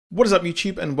What is up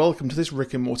YouTube, and welcome to this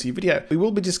Rick and Morty video. We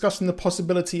will be discussing the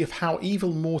possibility of how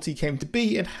evil Morty came to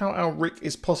be and how our Rick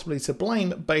is possibly to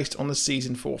blame based on the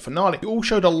season 4 finale. You all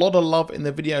showed a lot of love in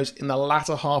the videos in the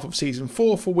latter half of season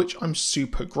 4, for which I'm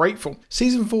super grateful.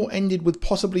 Season 4 ended with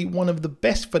possibly one of the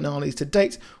best finales to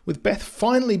date, with Beth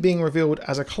finally being revealed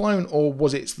as a clone, or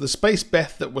was it the space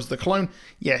Beth that was the clone?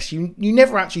 Yes, you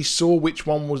never actually saw which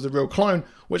one was the real clone,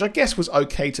 which I guess was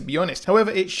okay to be honest. However,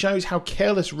 it shows how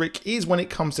careless Rick is when it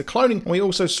comes to cloning, and we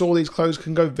also saw these clones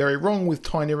can go very wrong, with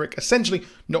Tiny Rick essentially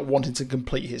not wanting to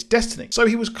complete his destiny. So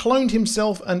he was cloned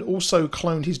himself and also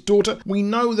cloned his daughter. We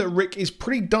know that Rick is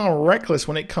pretty darn reckless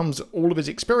when it comes to all of his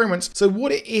experiments, so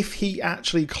what if he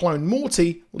actually cloned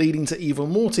Morty, leading to evil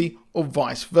Morty, or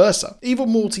vice versa? Evil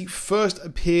Morty first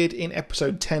appeared in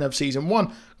episode 10 of season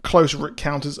 1, Close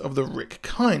Encounters of the Rick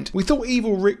Kind. We thought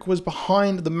evil Rick was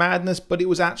behind the madness, but it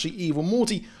was actually evil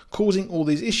Morty causing all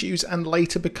these issues and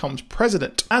later becomes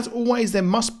president. As always, there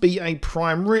must be a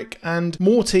prime Rick and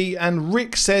Morty, and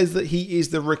Rick says that he is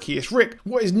the rickiest Rick.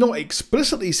 What is not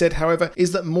explicitly said, however,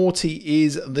 is that Morty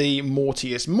is the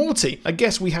mortiest Morty. I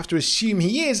guess we have to assume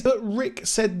he is, but Rick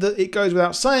said that it goes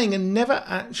without saying and never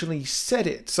actually said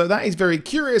it. So that is very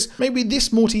curious. Maybe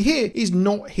this Morty here is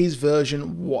not his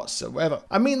version whatsoever.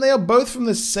 I mean, they are both from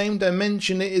the same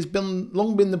dimension. It has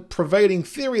long been the prevailing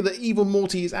theory that evil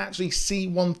Morty is actually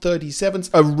C-137's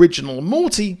original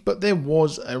Morty, but there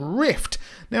was a rift.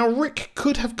 Now, Rick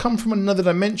could have come from another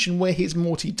dimension where his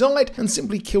Morty died and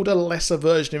simply killed a lesser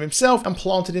version of himself and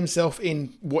planted himself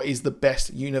in what is the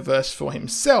best universe for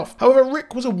himself. However,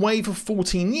 Rick was away for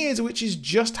 14 years, which is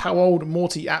just how old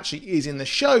Morty actually is in the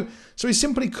show, so he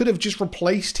simply could have just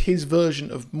replaced his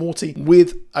version of Morty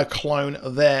with a clone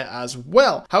there as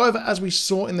well. However, as we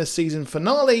saw in the season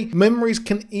finale, memories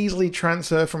can easily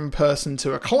transfer from a person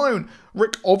to a clone.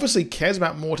 Rick obviously cares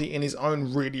about Morty in his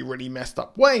own really messed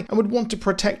up way and would want to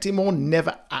protect him or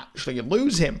never actually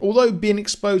lose him. Although being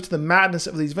exposed to the madness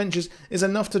of these ventures is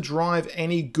enough to drive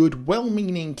any good,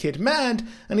 well-meaning kid mad,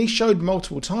 and he showed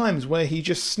multiple times where he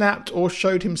just snapped or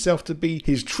showed himself to be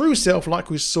his true self, like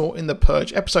we saw in the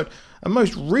Purge episode. And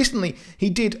most recently, he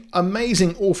did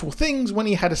amazing, awful things when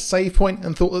he had a save point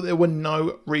and thought that there were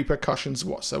no repercussions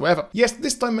whatsoever. Yes,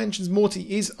 this dimension's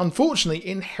Morty is unfortunately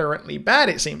inherently bad,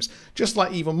 it seems, just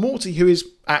like evil Morty, who is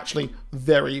actually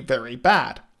very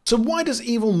bad. So why does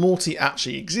evil Morty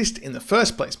actually exist in the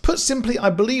first place? Put simply,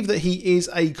 I believe that he is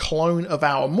a clone of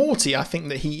our Morty. I think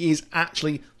that he is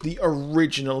actually the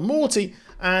original Morty,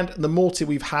 and the Morty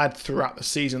we've had throughout the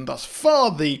season thus far,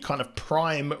 the kind of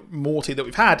prime Morty that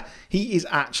we've had, he is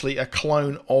actually a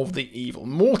clone of the evil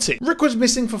Morty. Rick was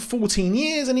missing for 14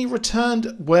 years and he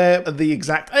returned where the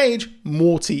exact age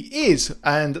Morty is,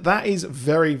 and that is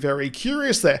very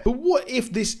curious there. But what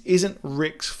if this isn't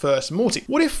Rick's first Morty?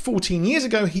 What if 14 years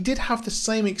ago he did have the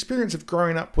same experience of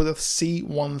growing up with a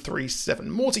C-137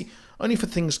 Morty, only for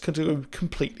things to go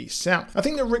completely south? I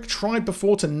think that Rick tried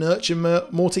before to nurture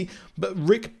Morty, but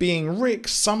Rick being Rick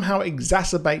somehow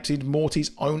exacerbated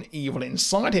Morty's own evil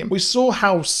inside him. We saw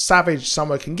how savage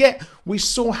Summer can get. We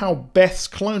saw how Beth's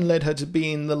clone led her to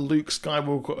being the Luke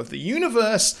Skywalker of the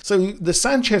universe. So the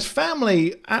Sanchez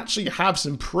family actually have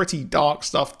some pretty dark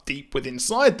stuff deep within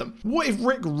inside them. What if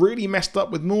Rick really messed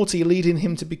up with Morty, leading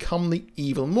him to become the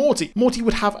evil Morty? Morty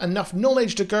would have enough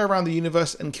knowledge to go around the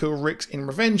universe and kill Rick in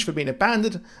revenge for being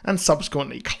abandoned and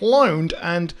subsequently cloned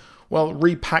and, well,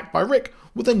 repacked by Rick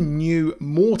with a new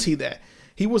Morty there.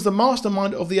 He was the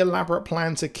mastermind of the elaborate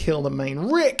plan to kill the main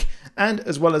Rick, and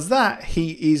as well as that,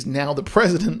 he is now the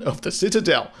president of the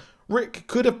Citadel. Rick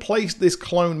could have placed this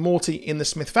clone Morty in the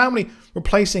Smith family,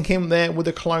 replacing him there with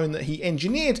a clone that he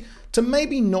engineered to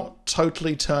maybe not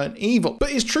totally turn evil.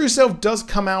 But his true self does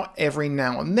come out every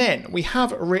now and then. We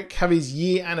have Rick have his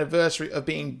year anniversary of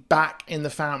being back in the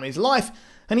family's life,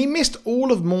 and he missed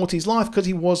all of Morty's life because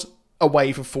he was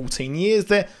away for 14 years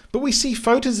there, but we see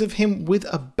photos of him with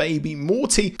a baby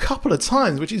Morty a couple of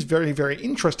times, which is very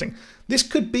interesting. This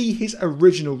could be his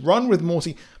original run with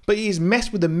Morty, but he has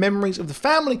messed with the memories of the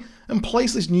family and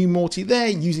placed this new Morty there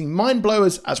using mind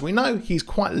blowers. As we know, he's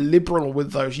quite liberal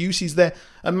with those uses there,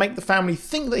 and make the family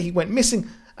think that he went missing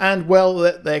and, well,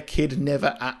 that their kid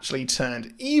never actually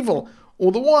turned evil. All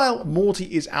the while,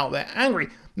 Morty is out there angry.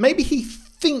 Maybe he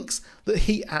thinks that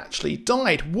he actually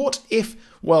died. What if,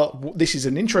 well, this is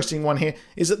an interesting one here,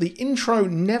 is that the intro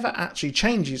never actually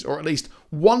changes, or at least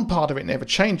one part of it never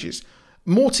changes.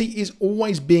 Morty is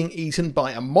always being eaten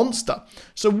by a monster.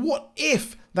 So what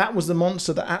if that was the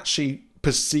monster that actually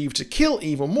perceived to kill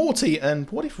evil Morty, and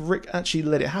what if Rick actually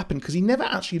let it happen because he never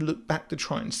actually looked back to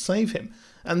try and save him?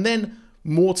 And then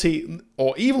Morty,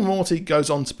 or evil Morty, goes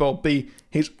on to be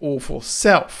his awful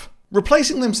self.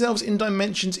 Replacing themselves in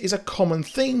dimensions is a common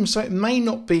theme, so it may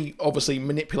not be obviously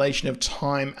manipulation of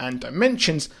time and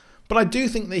dimensions, but I do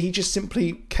think that he just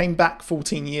simply came back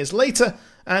 14 years later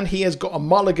and he has got a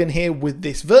mulligan here with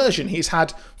this version. He's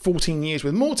had 14 years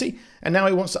with Morty and now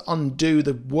he wants to undo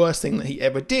the worst thing that he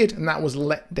ever did, and that was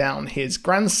let down his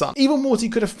grandson. Evil Morty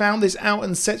could have found this out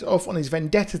and set off on his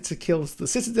vendetta to kill the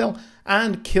Citadel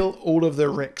and kill all of the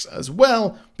Ricks as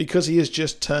well, because he has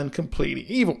just turned completely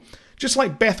evil. Just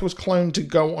like Beth was cloned to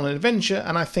go on an adventure,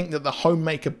 and I think that the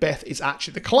homemaker Beth is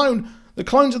actually the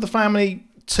clones of the family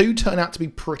too turn out to be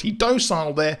pretty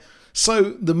docile there.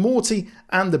 So the Morty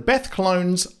and the Beth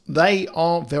clones, they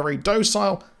are very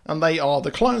docile and they are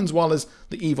the clones, while as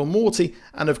the evil Morty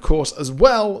and of course as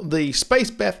well the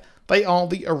Space Beth, they are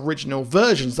the original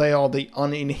versions. They are the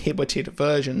uninhibited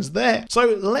versions there. So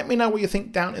let me know what you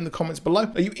think down in the comments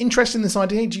below. Are you interested in this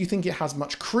idea? Do you think it has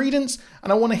much credence?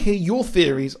 And I want to hear your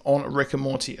theories on Rick and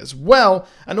Morty as well.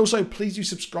 And also please do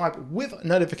subscribe with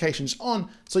notifications on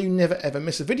so you never ever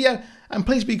miss a video. And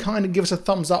please be kind and give us a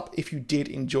thumbs up if you did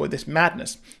enjoy this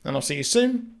madness. And I'll see you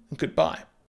soon, and goodbye.